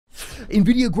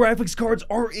Nvidia graphics cards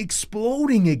are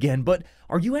exploding again, but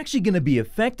are you actually going to be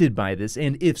affected by this?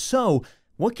 And if so,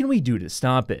 what can we do to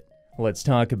stop it? Let's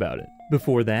talk about it.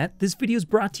 Before that, this video is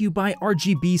brought to you by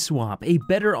RGB Swap, a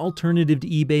better alternative to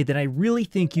eBay that I really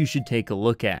think you should take a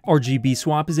look at. RGB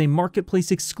Swap is a marketplace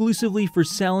exclusively for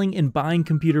selling and buying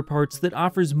computer parts that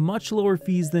offers much lower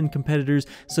fees than competitors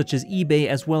such as eBay,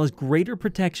 as well as greater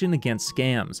protection against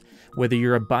scams. Whether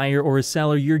you're a buyer or a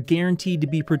seller, you're guaranteed to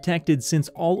be protected since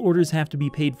all orders have to be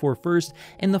paid for first,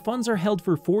 and the funds are held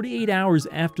for 48 hours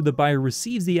after the buyer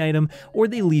receives the item or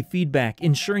they leave feedback,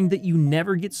 ensuring that you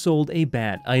never get sold a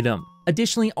bad item.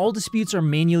 Additionally, all disputes are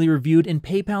manually reviewed and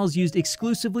PayPal is used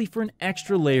exclusively for an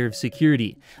extra layer of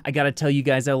security. I gotta tell you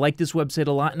guys, I like this website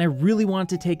a lot and I really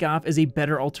want it to take off as a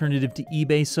better alternative to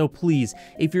eBay, so please,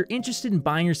 if you're interested in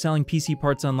buying or selling PC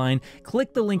parts online,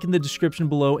 click the link in the description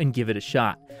below and give it a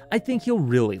shot. I think you'll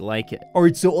really like it.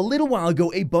 Alright, so a little while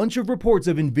ago, a bunch of reports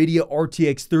of Nvidia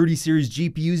RTX 30 series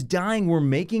GPUs dying were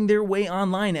making their way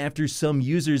online after some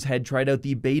users had tried out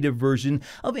the beta version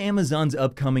of Amazon's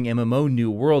upcoming MMO New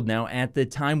World. Now, at the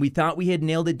time, we thought we had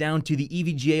nailed it down to the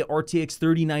EVGA RTX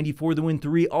 3090 for the Win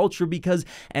 3 Ultra because,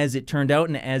 as it turned out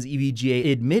and as EVGA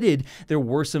admitted, there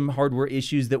were some hardware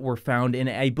issues that were found, and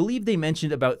I believe they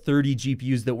mentioned about 30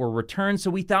 GPUs that were returned, so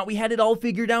we thought we had it all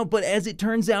figured out. But as it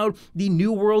turns out, the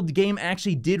New World game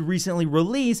actually did recently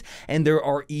release, and there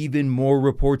are even more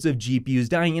reports of GPUs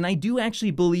dying. And I do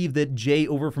actually believe that Jay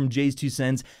over from Jay's 2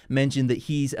 Cents mentioned that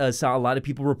he saw a lot of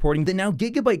people reporting that now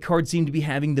Gigabyte cards seem to be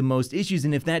having the most issues,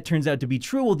 and if that turns out to be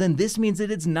true, well, then this means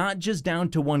that it's not just down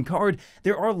to one card.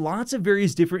 There are lots of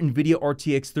various different Nvidia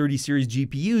RTX 30 series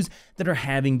GPUs that are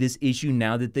having this issue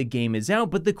now that the game is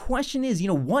out. But the question is,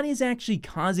 what is actually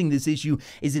causing this issue?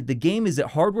 Is it the game? Is it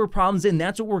hardware problems? And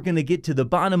that's what we're going to get to the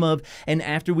bottom of. And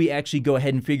after we actually go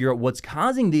ahead and figure out what's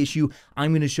causing the issue,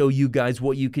 I'm going to show you guys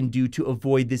what you can do to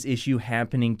avoid this issue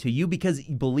happening to you. Because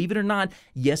believe it or not,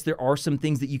 yes, there are some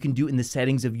things that you can do in the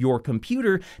settings of your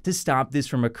computer to stop this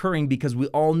from occurring, because we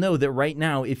all know that right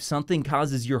now, if something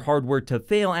causes your hardware to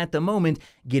fail at the moment,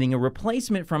 getting a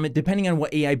replacement from it, depending on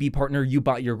what AIB partner you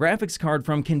bought your graphics card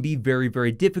from, can be very,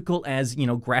 very difficult, as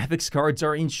graphics cards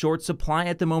are in short supply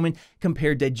at the moment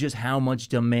compared to just how much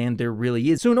demand there really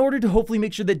is. So in order to hopefully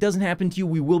make sure that doesn't happen to you,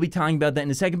 we will be talking about that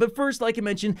in a second. But first, like I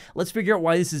mentioned, let's figure out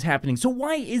why this is happening. So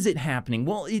why is it happening?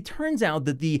 Well, it turns out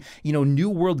that the New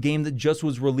World game that just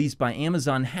was released by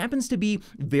Amazon happens to be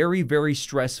very, very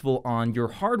stressful on your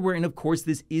hardware, and of course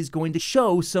this is going to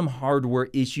show some hardware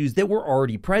issues that were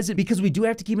already present, because we do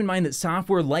have to keep in mind that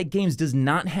software like games does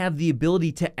not have the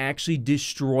ability to actually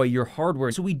destroy your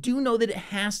hardware. So we do know that it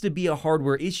has to be a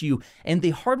hardware issue, and the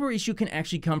hardware issue can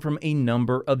actually come from a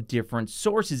number of different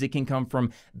sources. It can come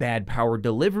from bad power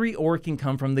delivery, or it can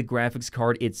come from the graphics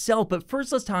card itself. But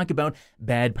first, let's talk about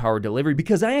bad power delivery,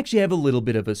 because I actually have a little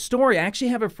bit of a story. I actually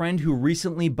have a friend who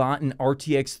recently bought an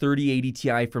RTX 3080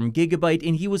 Ti from Gigabyte,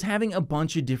 and he was having a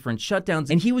bunch of different shutdowns,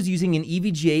 and he was using an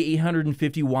EVGA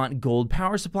 850 watt gold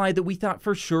power supply that we thought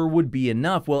for sure would be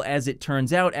enough. Well, as it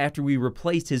turns out, after we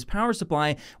replaced his power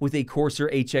supply with a Corsair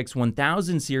HX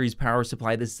 1000 series power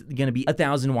supply that's going to be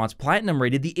 1000 watts platinum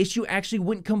rated, the issue actually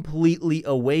went completely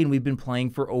away, and we've been playing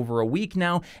for over a week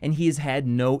now, and he has had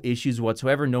no issues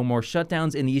whatsoever, no more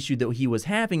shutdowns. And the issue that he was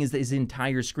having is that his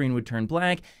entire screen would turn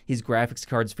black, his graphics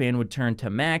card's fan would turn to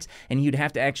max, and he'd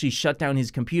have to actually shut down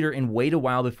his computer and wait a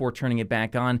while before turning it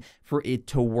back on for it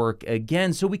to work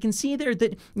again. So we can see there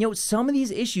that, some of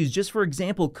these issues, just for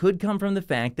example, could come from the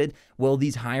fact that, well,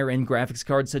 these higher end graphics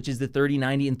cards such as the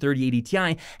 3090 and 3080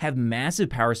 Ti have massive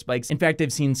power spikes. In fact,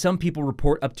 I've seen some people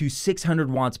report up to 600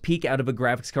 watts peak out of a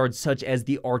graphics card such as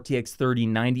the RTX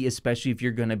 3090, especially if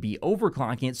you're going to be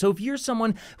overclocking it. So if you're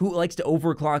someone who likes to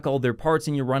overclock all their parts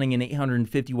and you're running an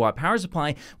 850 watt power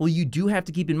supply, well, you do have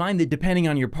to keep in mind that depending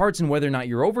on your parts and whether or not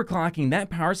you're overclocking, that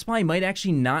power supply might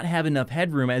actually not have enough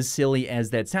headroom. As silly as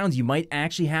that sounds, you might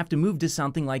actually have to move to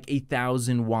something like a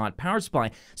 1000 watt power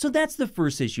supply. So that's the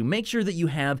first issue. Make sure that you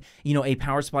have, a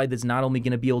power supply that's not only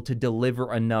going to be able to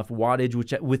deliver enough wattage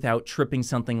without tripping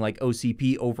something like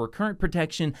OCP over current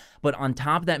protection, but on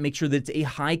top of that, make sure that it's a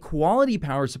high quality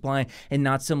power supply and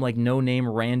not some no-name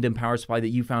random power supply that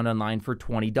you found online for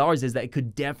 $20, as that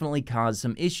could definitely cause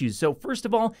some issues. So first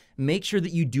of all, make sure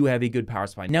that you do have a good power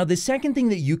supply. Now, the second thing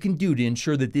that you can do to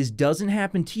ensure that this doesn't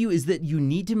happen to you is that you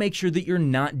need to make sure that you're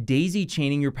not daisy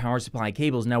chaining your power supply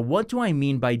cables. Now, what do I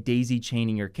mean by daisy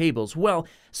chaining your cables? Well,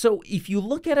 so if you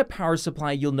look at a power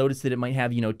supply, you'll notice that it might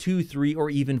have, 2, 3, or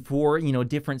even 4,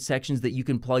 different sections that you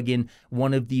can plug in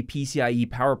one of the PCIe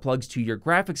power plugs to your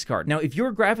graphics card. Now, if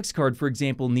your graphics card, for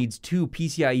example, needs 2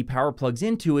 PCIe power plugs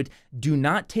into it, do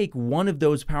not take one of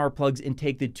those power plugs and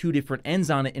take the 2 different ends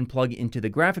on it and plug it into the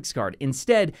graphics card.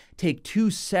 Instead, take 2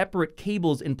 separate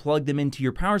cables and plug them into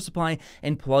your power supply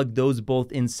and plug those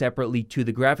both in separately to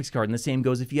the graphics card. And the same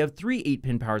goes if you have 3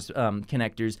 8-pin power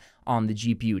connectors on the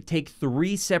GPU. Take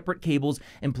 3 separate cables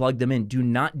and plug them in. Do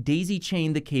not daisy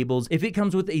chain the cables. If it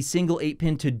comes with a single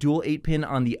 8-pin to dual 8-pin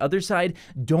on the other side,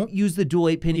 don't use the dual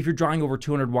 8-pin if you're drawing over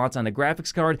 200 watts on a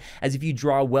graphics card, as if you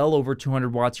draw well over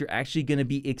 200 watts, you're actually going to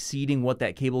be exceeding what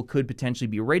that cable could potentially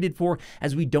be rated for,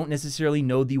 as we don't necessarily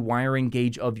know the wiring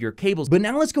gauge of your cables. But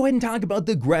now let's go ahead and talk about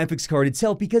the graphics card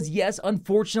itself, because yes,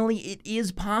 unfortunately, it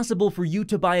is possible for you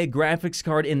to buy a graphics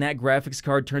card and that graphics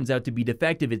card turns out to be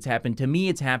defective. It's happened to me,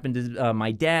 it's happened to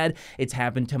my dad, it's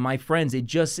happened to my friends. It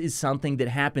just is something that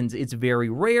happens. It's very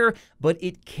rare, but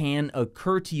it can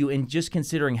occur to you. And just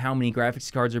considering how many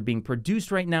graphics cards are being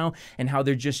produced right now and how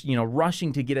they're just,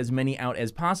 rushing to get as many out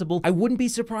as possible, I wouldn't be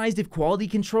surprised if quality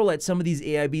control at some of these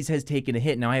AIBs has taken a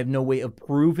hit. Now, I have no way of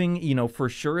proving, for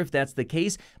sure if that's the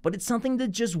case, but it's something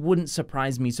that just wouldn't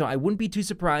surprise me. So I wouldn't be too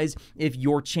surprised if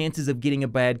your chances of getting a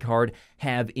bad card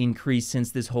have increased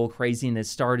since this whole craziness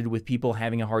started with people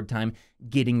having a hard time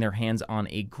getting their hands on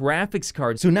a graphics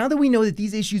card. So now that we know that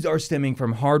these issues are stemming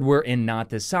from hardware and not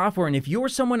the software, and if you're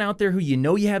someone out there who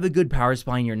you have a good power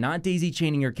supply and you're not daisy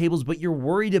chaining your cables, but you're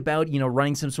worried about,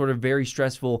 running some sort of very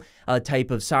stressful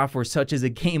type of software, such as a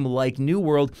game like New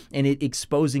World, and it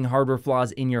exposing hardware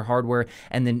flaws in your hardware,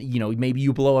 and then, maybe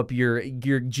you blow up your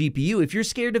GPU. If you're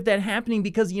scared of that happening,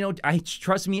 because,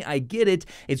 trust me, I get it,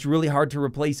 it's really hard to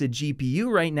replace a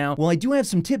GPU right now. Well, I do have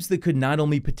some tips that could not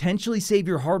only potentially save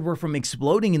your hardware from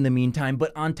exploding in the meantime,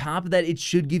 but on top of that, it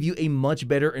should give you a much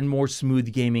better and more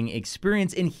smooth gaming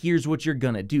experience. And here's what you're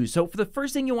gonna do. So for the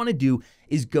first thing you want to do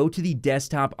is go to the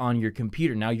desktop on your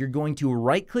computer. Now, you're going to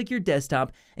right-click your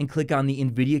desktop and click on the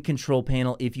Nvidia control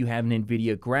panel if you have an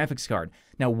Nvidia graphics card.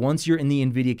 Now, once you're in the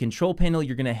Nvidia control panel,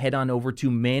 you're gonna head on over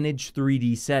to Manage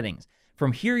 3D Settings.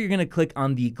 From here, you're going to click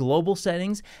on the global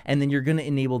settings, and then you're going to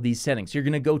enable these settings. You're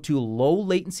going to go to low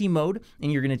latency mode,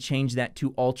 and you're going to change that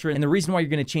to ultra. And the reason why you're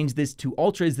going to change this to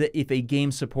ultra is that if a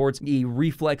game supports a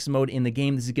reflex mode in the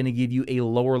game, this is going to give you a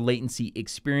lower latency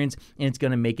experience, and it's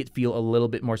going to make it feel a little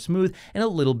bit more smooth and a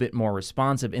little bit more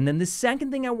responsive. And then the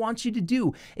second thing I want you to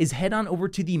do is head on over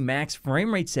to the max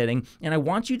frame rate setting, and I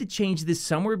want you to change this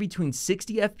somewhere between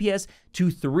 60 FPS to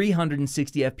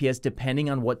 360 FPS, depending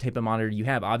on what type of monitor you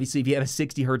have. Obviously, if you have a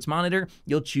 60 hertz monitor,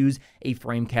 you'll choose a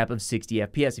frame cap of 60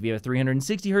 FPS. If you have a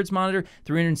 360 hertz monitor,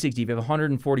 360. If you have a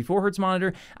 144 hertz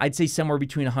monitor, I'd say somewhere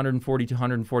between 140 to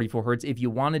 144 hertz. If you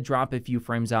want to drop a few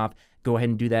frames off, go ahead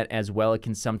and do that as well. It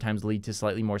can sometimes lead to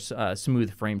slightly more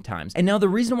smooth frame times. And now the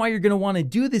reason why you're going to want to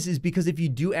do this is because if you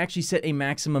do actually set a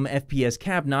maximum FPS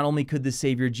cap, not only could this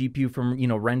save your GPU from,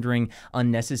 rendering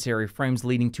unnecessary frames,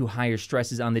 leading to higher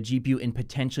stresses on the GPU and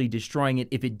potentially destroying it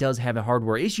if it does have a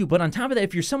hardware issue, but on top of that,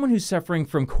 if you're someone who's suffering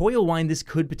from coil whine, this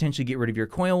could potentially get rid of your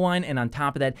coil whine, and on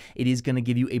top of that, it is going to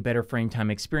give you a better frame time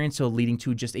experience, so leading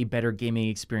to just a better gaming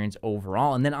experience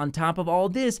overall. And then on top of all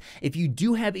this, if you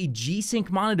do have a G-Sync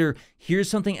monitor, here's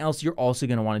something else you're also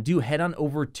going to want to do. Head on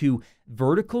over to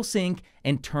vertical sync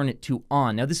and turn it to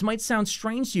on. Now, this might sound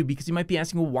strange to you because you might be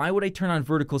asking, well, why would I turn on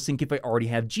vertical sync if I already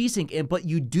have G-Sync? But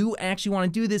you do actually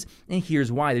want to do this, and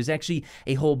here's why. There's actually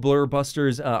a whole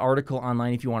Blurbusters article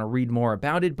online if you want to read more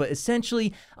about it, but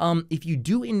essentially, if you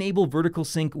do enable vertical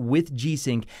sync with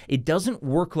G-Sync, it doesn't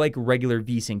work like regular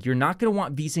V-Sync. You're not going to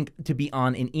want V-Sync to be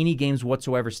on in any games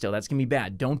whatsoever still. That's going to be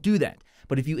bad. Don't do that.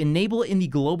 But if you enable it in the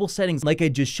global settings, like I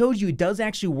just showed you, it does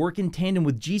actually work in tandem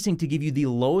with G-Sync to give you the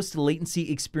lowest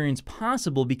latency experience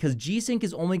possible, because G-Sync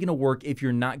is only going to work if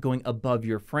you're not going above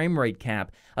your frame rate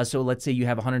cap. So let's say you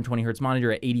have a 120 hertz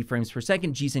monitor at 80 frames per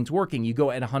second, G-Sync's working. You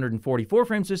go at 144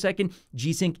 frames per second,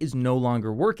 G-Sync is no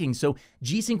longer working. So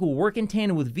G-Sync will work in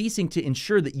tandem with V-Sync to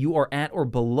ensure that you are at or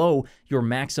below your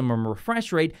maximum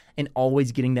refresh rate and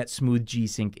always getting that smooth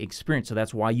G-Sync experience. So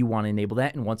that's why you want to enable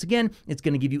that. And once again, it's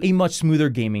going to give you a much smoother smoother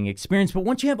gaming experience. But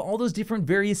once you have all those different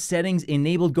various settings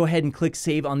enabled, go ahead and click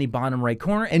save on the bottom right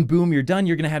corner, and boom, you're done.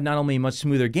 You're gonna have not only a much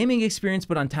smoother gaming experience,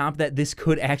 but on top of that, this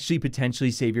could actually potentially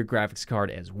save your graphics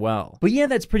card as well. But yeah,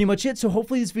 that's pretty much it. So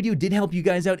hopefully this video did help you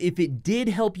guys out. If it did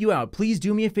help you out, please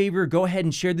do me a favor, go ahead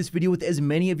and share this video with as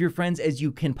many of your friends as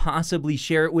you can possibly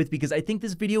share it with, because I think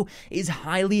this video is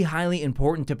highly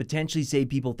important to potentially save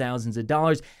people thousands of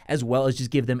dollars, as well as just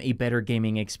give them a better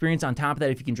gaming experience. On top of that,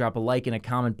 if you can drop a like and a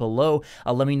comment below,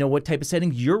 let me know what type of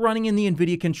settings you're running in the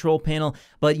Nvidia control panel.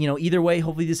 But you know, either way,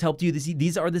 hopefully this helped you.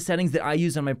 These are the settings that I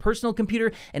use on my personal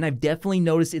computer, and I've definitely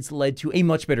noticed it's led to a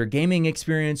much better gaming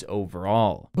experience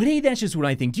overall. But hey, that's just what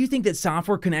I think. Do you think that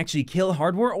software can actually kill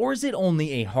hardware, or is it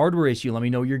only a hardware issue? Let me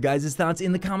know your guys' thoughts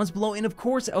in the comments below, and of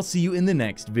course, I'll see you in the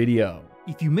next video.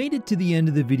 If you made it to the end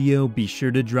of the video, be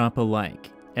sure to drop a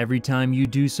like. Every time you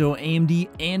do so, AMD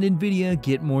and Nvidia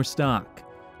get more stock.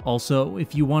 Also,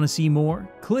 if you want to see more,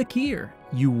 click here.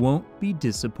 You won't be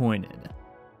disappointed.